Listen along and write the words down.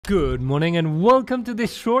Good morning and welcome to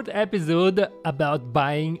this short episode about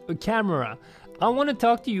buying a camera. I want to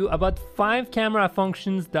talk to you about 5 camera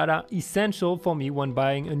functions that are essential for me when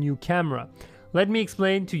buying a new camera. Let me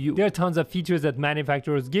explain to you. There are tons of features that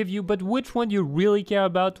manufacturers give you, but which one you really care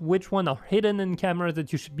about, which one are hidden in cameras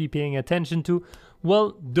that you should be paying attention to?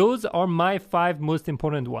 Well, those are my 5 most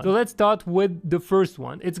important ones. So let's start with the first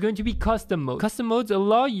one. It's going to be custom mode. Custom modes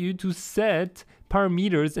allow you to set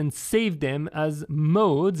parameters and save them as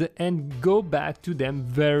modes and go back to them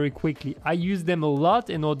very quickly. I use them a lot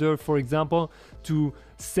in order, for example, to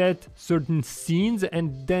set certain scenes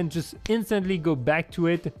and then just instantly go back to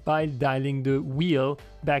it by dialing the wheel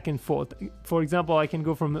back and forth. For example, I can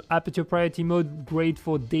go from aperture priority mode, great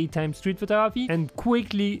for daytime street photography, and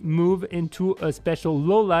quickly move into a special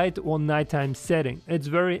low light or nighttime setting. It's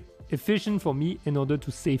very efficient for me in order to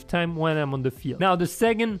save time when I'm on the field. Now, the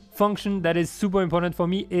second function that is super important for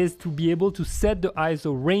me is to be able to set the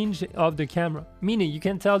ISO range of the camera. Meaning you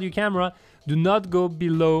can tell your camera, do not go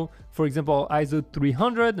below, for example, ISO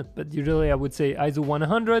 300, but usually I would say ISO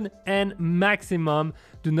 100, and maximum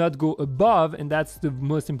do not go above, and that's the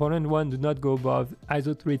most important one, do not go above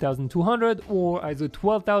ISO 3200 or ISO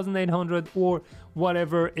 12800 or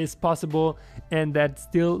whatever is possible, and that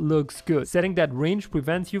still looks good. Setting that range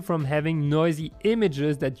prevents you from having noisy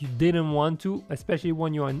images that you didn't want to, especially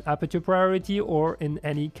when you're in aperture priority or in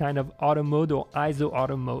any kind of auto mode or ISO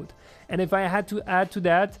auto mode. And if I had to add to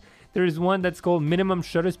that, there is one that's called minimum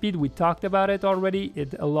shutter speed. We talked about it already.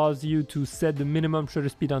 It allows you to set the minimum shutter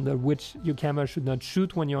speed under which your camera should not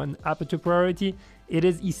shoot when you're in aperture priority. It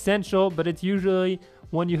is essential, but it's usually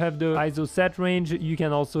when you have the ISO set range, you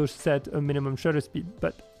can also set a minimum shutter speed.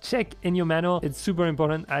 But check in your manual, it's super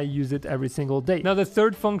important. I use it every single day. Now, the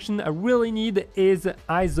third function I really need is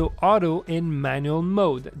ISO auto in manual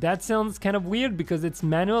mode. That sounds kind of weird because it's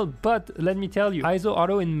manual, but let me tell you, ISO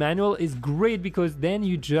auto in manual is great because then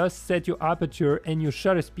you just set your aperture and your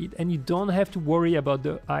shutter speed and you don't have to worry about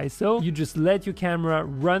the ISO. You just let your camera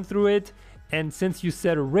run through it. And since you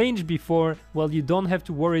set a range before, well, you don't have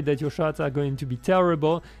to worry that your shots are going to be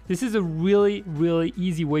terrible. This is a really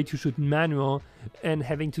easy way to shoot manual and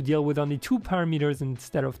having to deal with only 2 parameters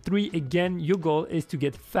instead of 3. Again, your goal is to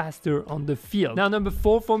get faster on the field. Now, number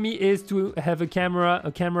 4 for me is to have a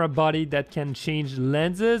camera body that can change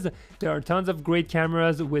lenses. There are tons of great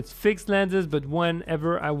cameras with fixed lenses, but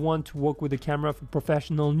whenever I want to work with a camera for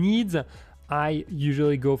professional needs, I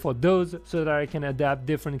usually go for those so that I can adapt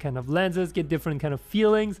different kind of lenses, get different kind of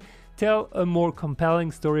feelings, tell a more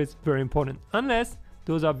compelling story. It's very important. Unless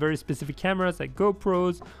those are very specific cameras like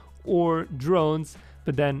GoPros or drones,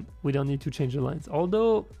 but then we don't need to change the lens.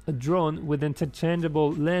 Although a drone with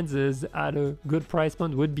interchangeable lenses at a good price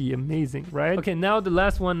point would be amazing, right? Okay, now the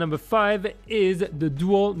last one, number 5, is the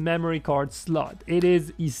dual memory card slot. It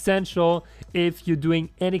is essential if you're doing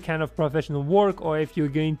any kind of professional work or if you're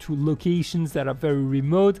going to locations that are very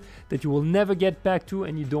remote that you will never get back to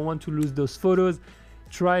and you don't want to lose those photos.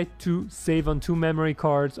 Try to save on 2 memory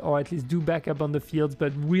cards or at least do backup on the fields,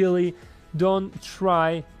 but really don't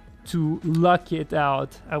try to luck it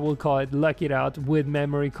out. I will call it luck it out with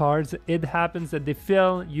memory cards. It happens that they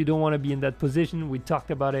fail. You don't want to be in that position. We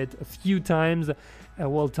talked about it a few times. I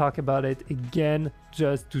will talk about it again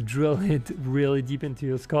just to drill it really deep into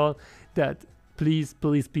your skull, that please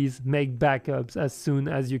make backups as soon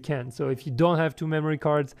as you can. So if you don't have 2 memory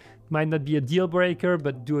cards, might not be a deal breaker,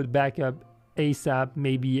 but do a backup ASAP,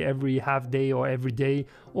 maybe every half day or every day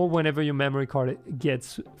or whenever your memory card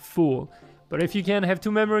gets full. But if you can have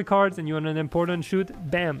 2 memory cards and you're on an important shoot,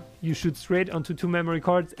 bam, you shoot straight onto 2 memory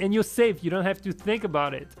cards and you're safe. You don't have to think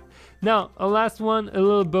about it. Now, a last one, a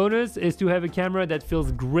little bonus, is to have a camera that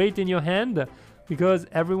feels great in your hand, because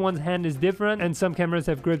everyone's hand is different and some cameras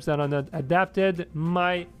have grips that are not adapted.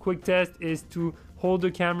 My quick test is to hold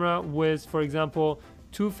the camera with, for example,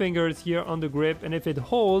 2 fingers here on the grip, and if it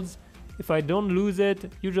holds, if I don't lose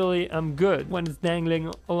it, usually I'm good. When it's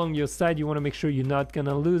dangling along your side, you want to make sure you're not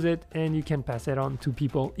gonna lose it and you can pass it on to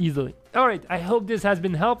people easily. All right, I hope this has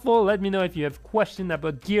been helpful. Let me know if you have questions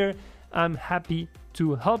about gear. I'm happy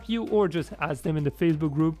to help you, or just ask them in the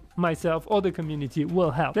Facebook group. Myself or the community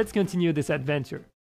will help. Let's continue this adventure.